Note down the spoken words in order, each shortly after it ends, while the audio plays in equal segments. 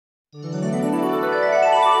I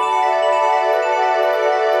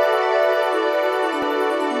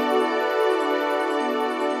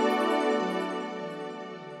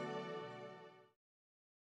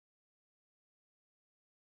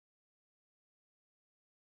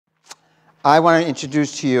want to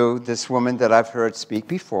introduce to you this woman that I've heard speak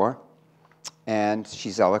before, and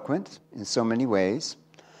she's eloquent in so many ways.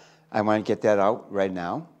 I want to get that out right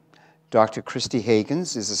now. Dr. Kristee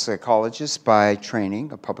Haggins is a psychologist by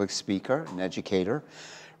training, a public speaker, an educator,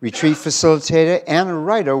 retreat facilitator, and a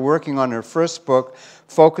writer working on her first book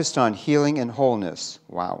focused on healing and wholeness.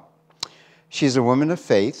 Wow. She's a woman of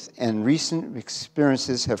faith, and recent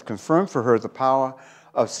experiences have confirmed for her the power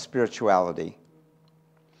of spirituality.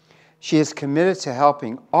 She is committed to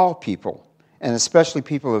helping all people, and especially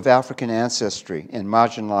people of African ancestry and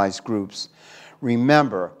marginalized groups,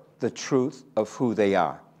 remember the truth of who they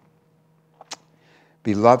are.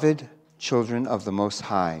 Beloved children of the Most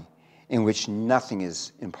High, in which nothing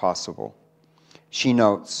is impossible. She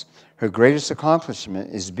notes, her greatest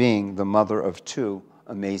accomplishment is being the mother of 2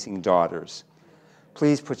 amazing daughters.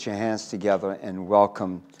 Please put your hands together and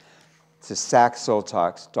welcome to SAC Soul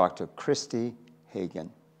Talks, Dr. Kristee Haggins.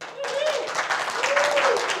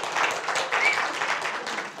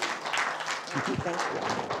 Thank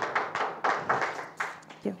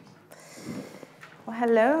you. Well,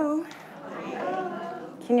 hello.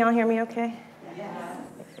 Can y'all hear me okay? Yes.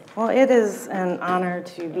 Well, it is an honor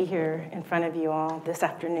to be here in front of you all this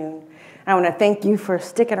afternoon. I want to thank you for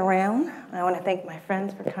sticking around. I want to thank my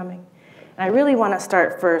friends for coming. And I really want to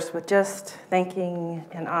start first with just thanking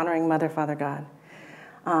and honoring Mother, Father, God.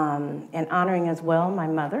 And honoring as well my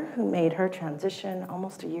mother, who made her transition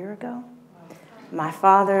almost a year ago. My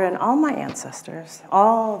father and all my ancestors,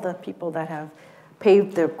 all the people that have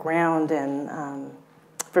paved the ground and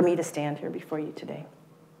for me to stand here before you today.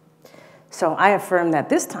 So I affirm that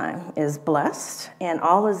this time is blessed and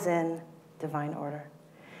all is in divine order.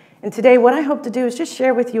 And today what I hope to do is just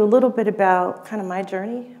share with you a little bit about kind of my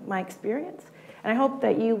journey, my experience. And I hope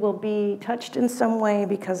that you will be touched in some way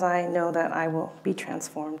because I know that I will be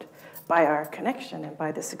transformed by our connection and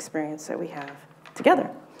by this experience that we have together.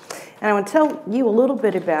 And I want to tell you a little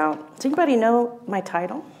bit about, does anybody know my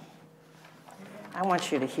title? I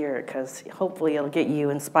want you to hear it because hopefully it'll get you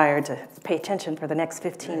inspired to pay attention for the next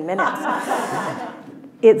 15 minutes.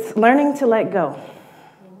 It's Learning to Let Go.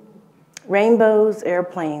 Rainbows,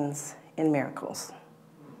 airplanes, and miracles.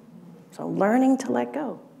 So learning to let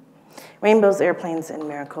go. Rainbows, airplanes, and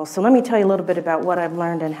miracles. So let me tell you a little bit about what I've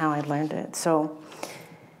learned and how I learned it. So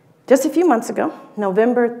just a few months ago,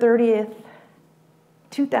 November 30th,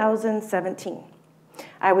 2017,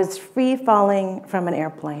 I was free falling from an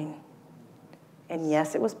airplane. And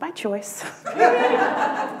yes, it was by choice.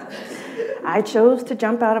 I chose to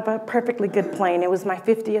jump out of a perfectly good plane. It was my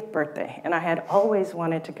 50th birthday, and I had always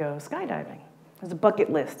wanted to go skydiving. It was a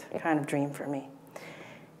bucket list kind of dream for me.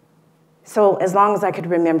 So as long as I could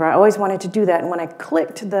remember, I always wanted to do that. And when I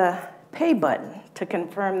clicked the pay button to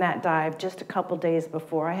confirm that dive just a couple days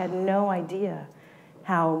before, I had no idea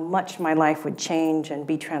how much my life would change and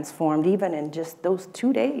be transformed, even in just those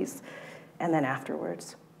 2 days and then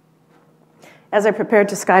afterwards. As I prepared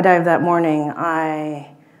to skydive that morning,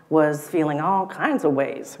 I was feeling all kinds of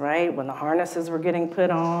ways, right? When the harnesses were getting put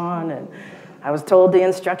on, and I was told the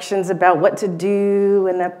instructions about what to do,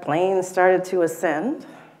 and the plane started to ascend.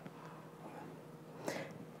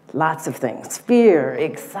 Lots of things: fear,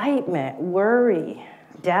 excitement, worry,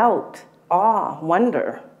 doubt, awe,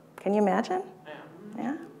 wonder. Can you imagine?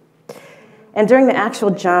 Yeah. And during the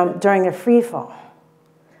actual jump, during the free fall,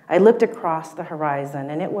 I looked across the horizon,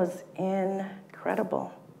 and it was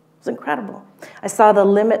incredible. It was incredible. I saw the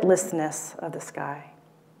limitlessness of the sky.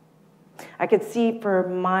 I could see for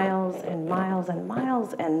miles and miles and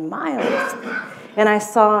miles and miles. And I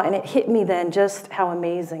saw, and it hit me then, just how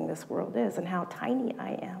amazing this world is and how tiny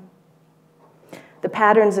I am. The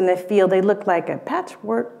patterns in the field, they looked like a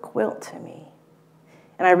patchwork quilt to me.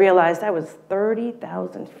 And I realized I was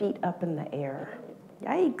 30,000 feet up in the air.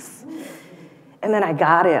 Yikes. And then I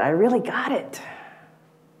got it. I really got it.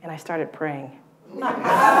 And I started praying. You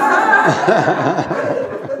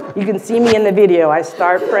can see me in the video. I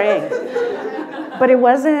start praying. But it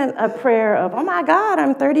wasn't a prayer of, oh my God,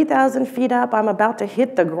 I'm 30,000 feet up. I'm about to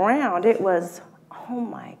hit the ground. It was, oh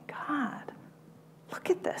my God, look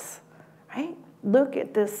at this, right? Look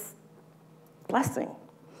at this blessing.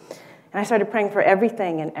 And I started praying for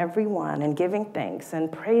everything and everyone and giving thanks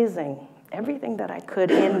and praising everything that I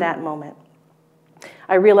could in that moment.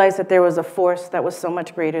 I realized that there was a force that was so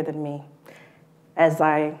much greater than me as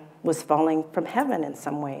I was falling from heaven in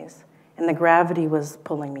some ways, and the gravity was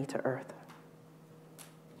pulling me to earth.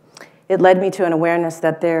 It led me to an awareness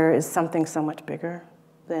that there is something so much bigger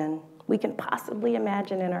than we can possibly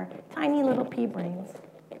imagine in our tiny little pea brains.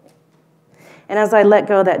 And as I let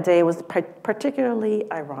go that day, it was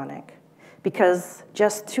particularly ironic because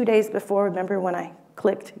just 2 days before, remember when I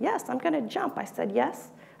clicked, yes, I'm going to jump. I said yes.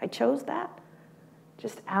 I chose that.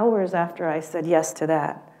 Just hours after I said yes to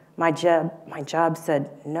that, my job said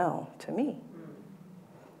no to me.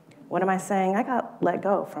 What am I saying? I got let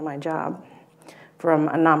go from my job, from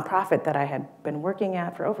a nonprofit that I had been working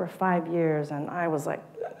at for over 5 years, and I was like,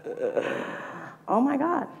 oh my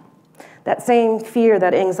God. That same fear,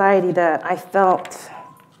 that anxiety that I felt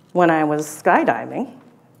when I was skydiving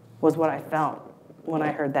was what I felt when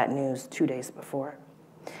I heard that news 2 days before.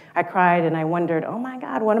 I cried and I wondered, oh my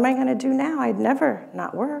God, what am I going to do now? I'd never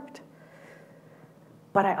not worked.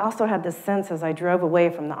 But I also had this sense as I drove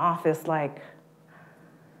away from the office like,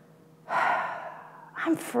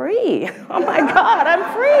 I'm free. Oh my God, I'm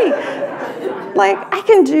free. Like, I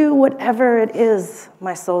can do whatever it is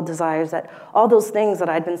my soul desires. That all those things that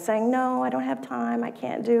I'd been saying, no, I don't have time, I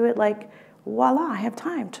can't do it. Like, voila, I have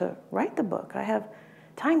time to write the book. I have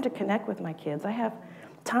time to connect with my kids. I have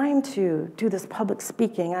time to do this public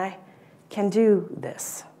speaking. I can do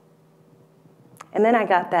this. And then I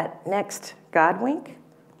got that next God wink.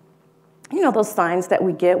 You know, those signs that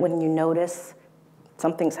we get when you notice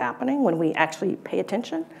something's happening, when we actually pay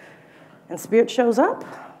attention, and Spirit shows up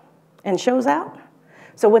and shows out.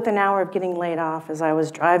 So within an hour of getting laid off, as I was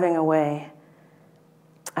driving away,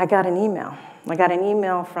 I got an email. I got an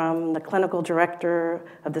email from the clinical director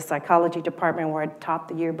of the psychology department where I'd taught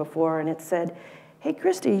the year before, and it said, hey,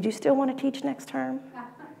 Kristee, do you still want to teach next term?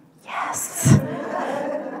 Yes.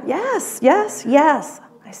 Yes, yes, yes.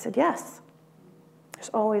 I said, yes. There's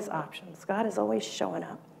always options. God is always showing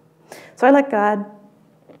up. So I let God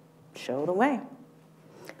show the way.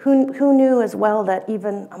 Who knew as well that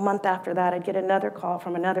even a month after that, I'd get another call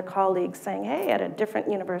from another colleague saying, hey, at a different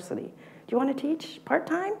university, do you want to teach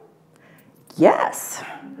part-time? Yes,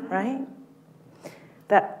 right?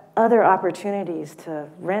 That other opportunities to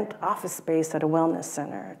rent office space at a wellness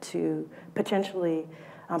center, to potentially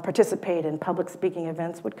participate in public speaking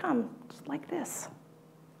events would come just like this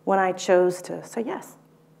when I chose to say yes.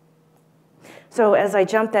 So as I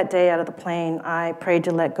jumped that day out of the plane, I prayed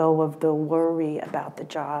to let go of the worry about the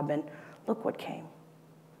job, and look what came.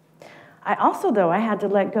 I also, though, I had to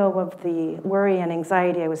let go of the worry and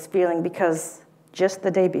anxiety I was feeling because just the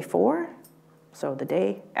day before, so the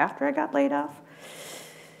day after I got laid off,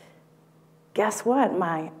 guess what?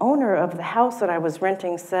 My owner of the house that I was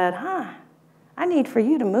renting said, I need for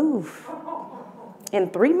you to move in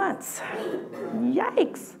 3 months.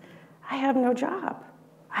 Yikes. I have no job.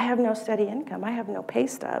 I have no steady income. I have no pay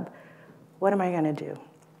stub. What am I going to do?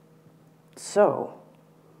 So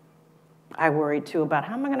I worried, too, about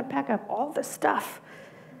how am I going to pack up all this stuff.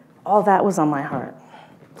 All that was on my heart.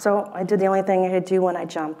 So I did the only thing I could do when I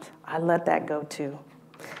jumped. I let that go, too.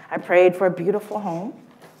 I prayed for a beautiful home,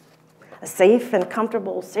 a safe and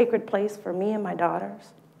comfortable, sacred place for me and my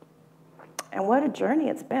daughters. And what a journey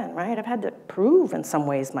it's been, right? I've had to prove in some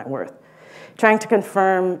ways my worth, trying to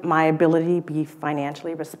confirm my ability to be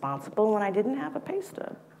financially responsible when I didn't have a pay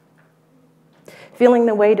stub. Feeling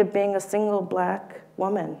the weight of being a single black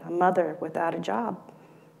woman, a mother without a job,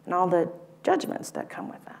 and all the judgments that come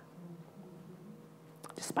with that,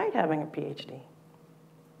 despite having a PhD.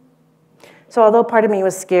 So although part of me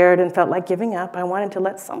was scared and felt like giving up, I wanted to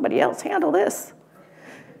let somebody else handle this.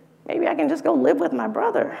 Maybe I can just go live with my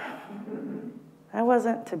brother. That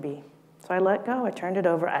wasn't to be. So I let go. I turned it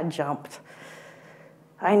over. I jumped.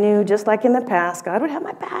 I knew, just like in the past, God would have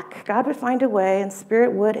my back. God would find a way, and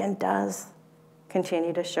Spirit would and does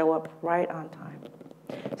continue to show up right on time.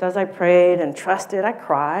 So as I prayed and trusted, I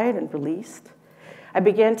cried and released. I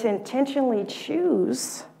began to intentionally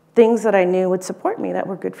choose things that I knew would support me, that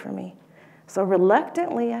were good for me. So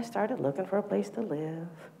reluctantly, I started looking for a place to live.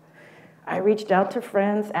 I reached out to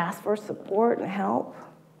friends, asked for support and help.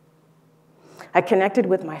 I connected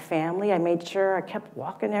with my family. I made sure I kept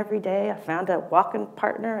walking every day. I found a walking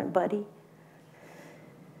partner and buddy.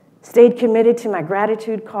 Stayed committed to my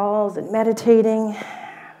gratitude calls and meditating.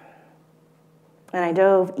 And I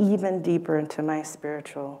dove even deeper into my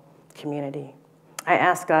spiritual community. I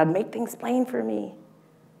asked God, make things plain for me.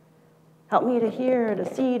 Help me to hear,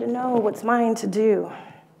 to see, to know what's mine to do.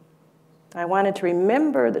 I wanted to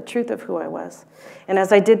remember the truth of who I was. And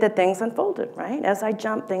as I did that, things unfolded, right? As I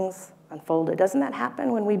jumped, things unfolded. Doesn't that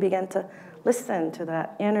happen when we begin to listen to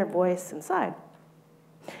that inner voice inside?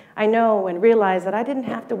 I know and realize that I didn't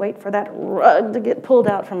have to wait for that rug to get pulled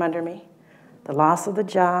out from under me. The loss of the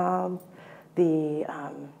job, the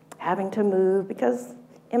having to move, because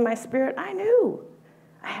in my spirit, I knew.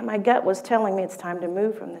 My gut was telling me it's time to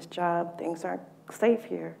move from this job. Things aren't safe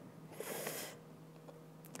here.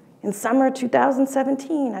 In summer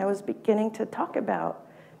 2017, I was beginning to talk about,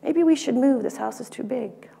 maybe we should move. This house is too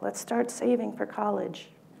big. Let's start saving for college.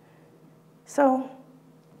 So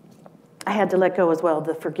I had to let go as well,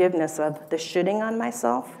 the forgiveness of the shoulding on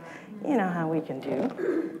myself. You know how we can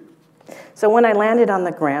do. So when I landed on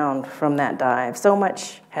the ground from that dive, so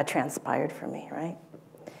much had transpired for me, right?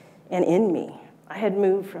 And in me, I had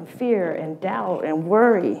moved from fear and doubt and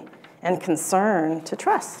worry and concern to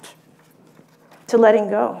trust, to letting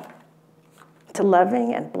go, to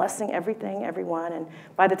loving and blessing everything, everyone. And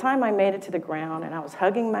by the time I made it to the ground and I was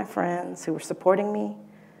hugging my friends who were supporting me,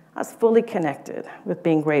 I was fully connected with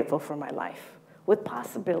being grateful for my life, with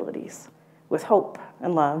possibilities, with hope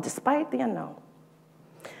and love, despite the unknown.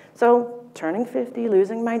 So turning 50,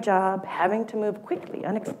 losing my job, having to move quickly,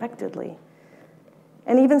 unexpectedly,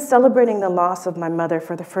 and even celebrating the loss of my mother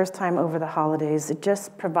for the first time over the holidays, it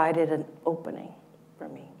just provided an opening for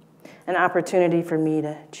me, an opportunity for me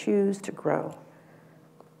to choose to grow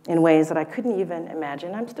in ways that I couldn't even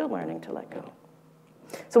imagine. I'm still learning to let go.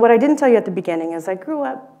 So what I didn't tell you at the beginning is I grew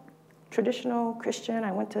up traditional Christian.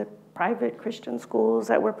 I went to private Christian schools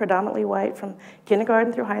that were predominantly white from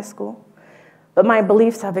kindergarten through high school. But my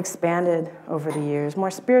beliefs have expanded over the years, more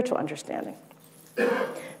spiritual understanding.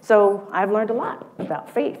 So I've learned a lot about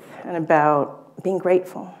faith and about being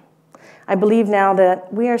grateful. I believe now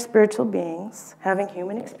that we are spiritual beings having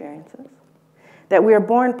human experiences, that we are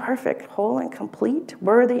born perfect, whole and complete,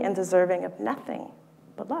 worthy and deserving of nothing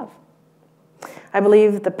but love. I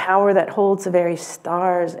believe the power that holds the very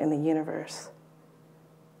stars in the universe,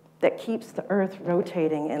 that keeps the earth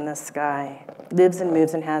rotating in the sky, lives and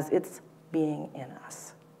moves and has its being in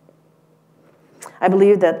us. I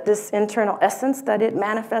believe that this internal essence, that it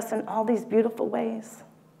manifests in all these beautiful ways,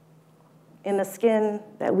 in the skin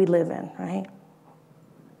that we live in, right?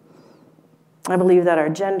 I believe that our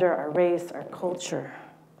gender, our race, our culture,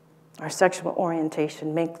 our sexual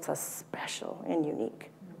orientation makes us special and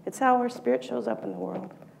unique. It's how our spirit shows up in the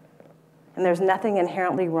world. And there's nothing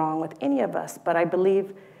inherently wrong with any of us, but I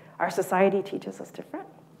believe our society teaches us different.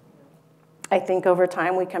 I think over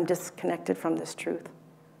time we become disconnected from this truth.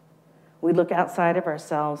 We look outside of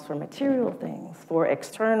ourselves for material things, for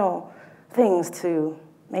external things to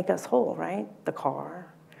make us whole, right? The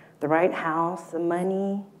car, the right house, the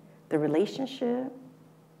money, the relationship,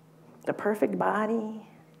 the perfect body,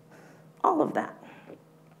 all of that.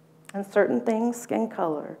 And certain things, skin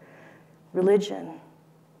color, religion,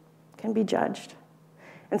 can be judged.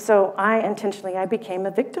 And so I became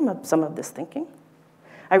a victim of some of this thinking.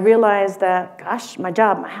 I realized that, gosh, my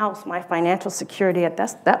job, my house, my financial security at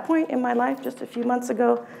that point in my life just a few months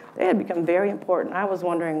ago, they had become very important. I was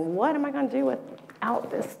wondering, what am I going to do without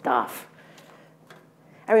this stuff?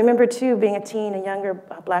 I remember, too, being a teen, a younger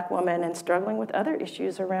black woman, and struggling with other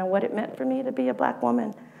issues around what it meant for me to be a black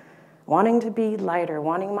woman, wanting to be lighter,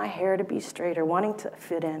 wanting my hair to be straighter, wanting to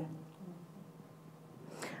fit in.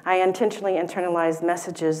 I intentionally internalized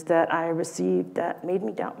messages that I received that made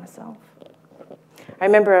me doubt myself. I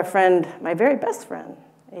remember a friend, my very best friend,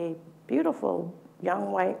 a beautiful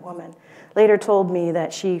young white woman, later told me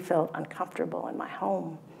that she felt uncomfortable in my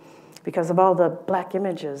home because of all the black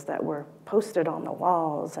images that were posted on the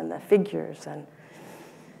walls and the figures. And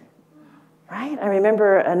right? I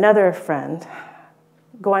remember another friend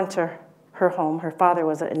going to her home. Her father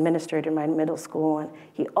was an administrator in my middle school, and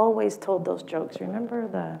he always told those jokes.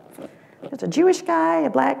 Remember there's a Jewish guy, a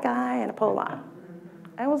black guy, and a Polak.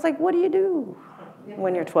 I was like, what do you do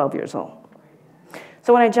when you're 12 years old?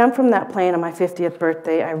 So when I jumped from that plane on my 50th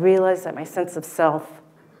birthday, I realized that my sense of self,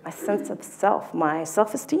 my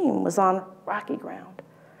self-esteem was on rocky ground.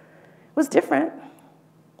 It was different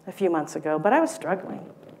a few months ago, but I was struggling.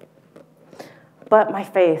 But my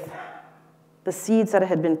faith, the seeds that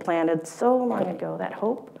had been planted so long ago, that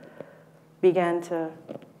hope began to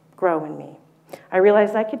grow in me. I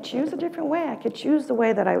realized I could choose a different way. I could choose the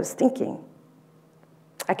way that I was thinking.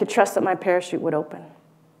 I could trust that my parachute would open.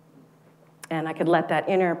 And I could let that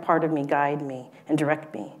inner part of me guide me and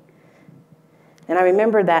direct me. And I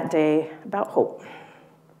remember that day about hope.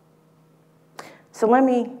 So let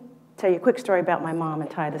me tell you a quick story about my mom and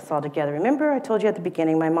tie this all together. Remember I told you at the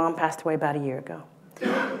beginning my mom passed away about a year ago.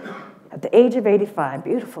 At the age of 85,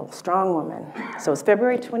 beautiful, strong woman. So it's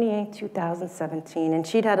February 28, 2017, and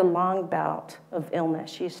she'd had a long bout of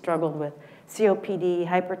illness. She struggled with COPD,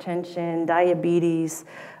 hypertension, diabetes,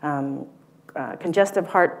 congestive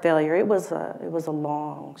heart failure. It was a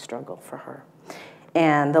long struggle for her.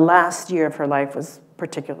 And the last year of her life was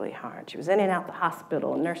particularly hard. She was in and out the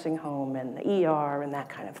hospital, nursing home, and the ER, and that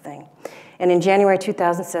kind of thing. And in January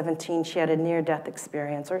 2017, she had a near-death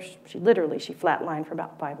experience, or she flatlined for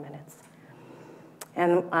about 5 minutes.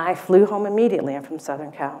 And I flew home immediately. I'm from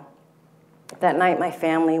Southern Cal. That night, my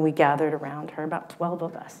family, we gathered around her, about 12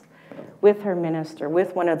 of us, with her minister,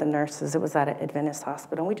 with one of the nurses. It was at an Adventist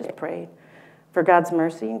hospital. We just prayed for God's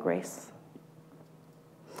mercy and grace.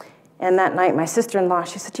 And that night, my sister-in-law,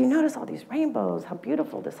 she said, "Do you notice all these rainbows? How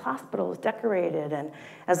beautiful this hospital is decorated." And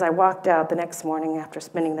as I walked out the next morning after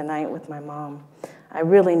spending the night with my mom, I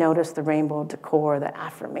really noticed the rainbow decor, the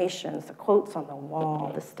affirmations, the quotes on the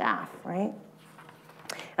wall, the staff, right?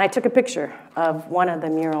 And I took a picture of one of the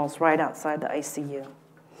murals right outside the ICU.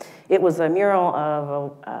 It was a mural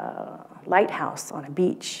of a lighthouse on a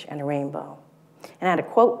beach and a rainbow. And it had a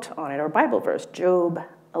quote on it, or a Bible verse, Job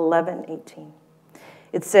 11:18.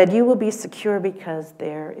 It said, "You will be secure because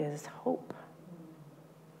there is hope."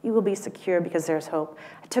 You will be secure because there's hope.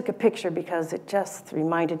 I took a picture because it just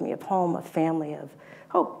reminded me of home, of family, of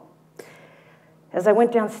hope. As I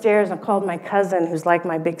went downstairs and called my cousin, who's like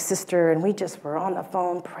my big sister, and we just were on the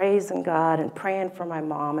phone praising God and praying for my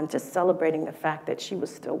mom and just celebrating the fact that she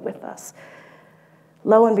was still with us.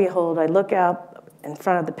 Lo and behold, I look out in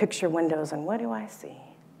front of the picture windows, and what do I see?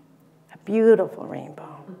 A beautiful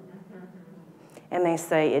rainbow. And they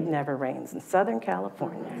say it never rains in Southern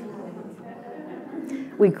California.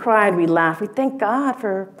 We cried, we laughed, we thank God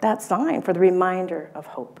for that sign, for the reminder of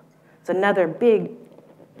hope. It's another big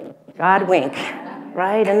God wink,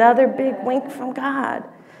 right? Another big wink from God.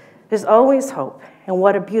 There's always hope. And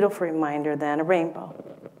what a beautiful reminder then, a rainbow,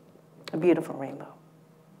 a beautiful rainbow.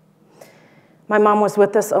 My mom was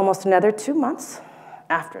with us almost another 2 months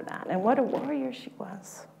after that. And what a warrior she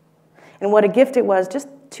was. And what a gift it was just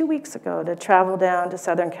 2 weeks ago to travel down to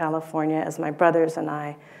Southern California as my brothers and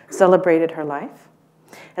I celebrated her life,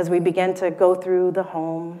 as we began to go through the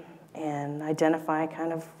home and identify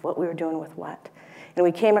kind of what we were doing with what. And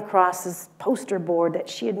we came across this poster board that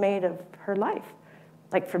she had made of her life,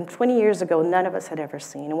 like from 20 years ago, none of us had ever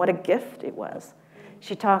seen. And what a gift it was.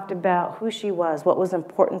 She talked about who she was, what was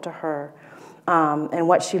important to her, and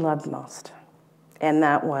what she loved most. And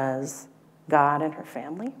that was God and her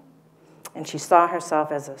family. And she saw herself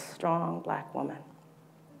as a strong Black woman.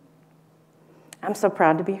 I'm so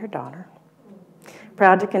proud to be her daughter.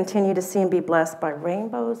 Proud to continue to see and be blessed by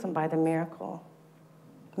rainbows and by the miracles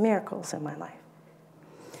in my life.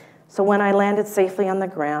 So when I landed safely on the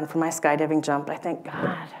ground for my skydiving jump, I thank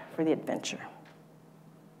God for the adventure.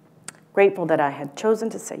 Grateful that I had chosen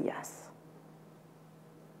to say yes.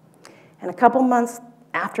 And a couple months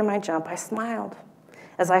after my jump, I smiled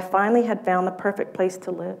as I finally had found the perfect place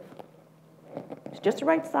to live. It's just the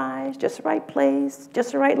right size, just the right place,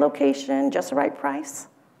 just the right location, just the right price.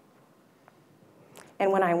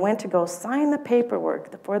 And when I went to go sign the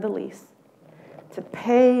paperwork for the lease, to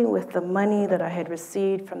pay with the money that I had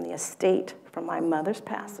received from the estate from my mother's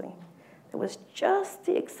passing, it was just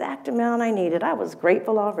the exact amount I needed. I was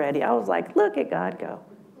grateful already. I was like, look at God go.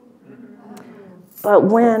 But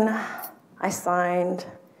when I signed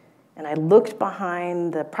and I looked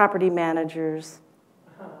behind the property manager's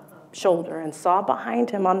shoulder and saw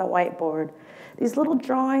behind him on the whiteboard these little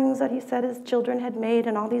drawings that he said his children had made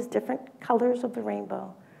in all these different colors of the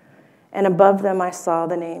rainbow. And above them I saw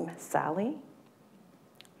the name Sally,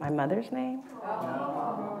 my mother's name.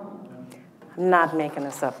 I'm not making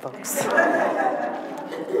this up, folks.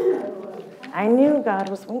 I knew God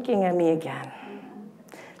was winking at me again,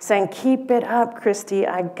 saying, keep it up, Kristee.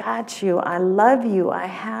 I got you. I love you. I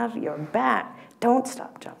have your back. Don't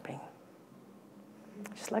stop jumping.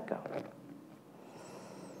 Just let go.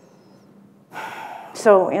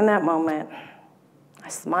 So in that moment, I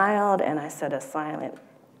smiled and I said a silent,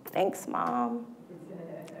 thanks, Mom.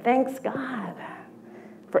 Thanks, God,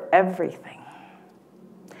 for everything.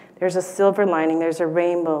 There's a silver lining, there's a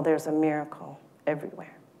rainbow, there's a miracle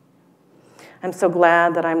everywhere. I'm so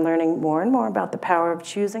glad that I'm learning more and more about the power of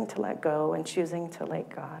choosing to let go and choosing to let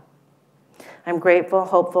God. I'm grateful,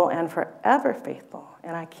 hopeful, and forever faithful,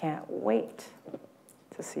 and I can't wait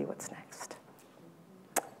to see what's next.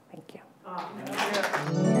 Thank you.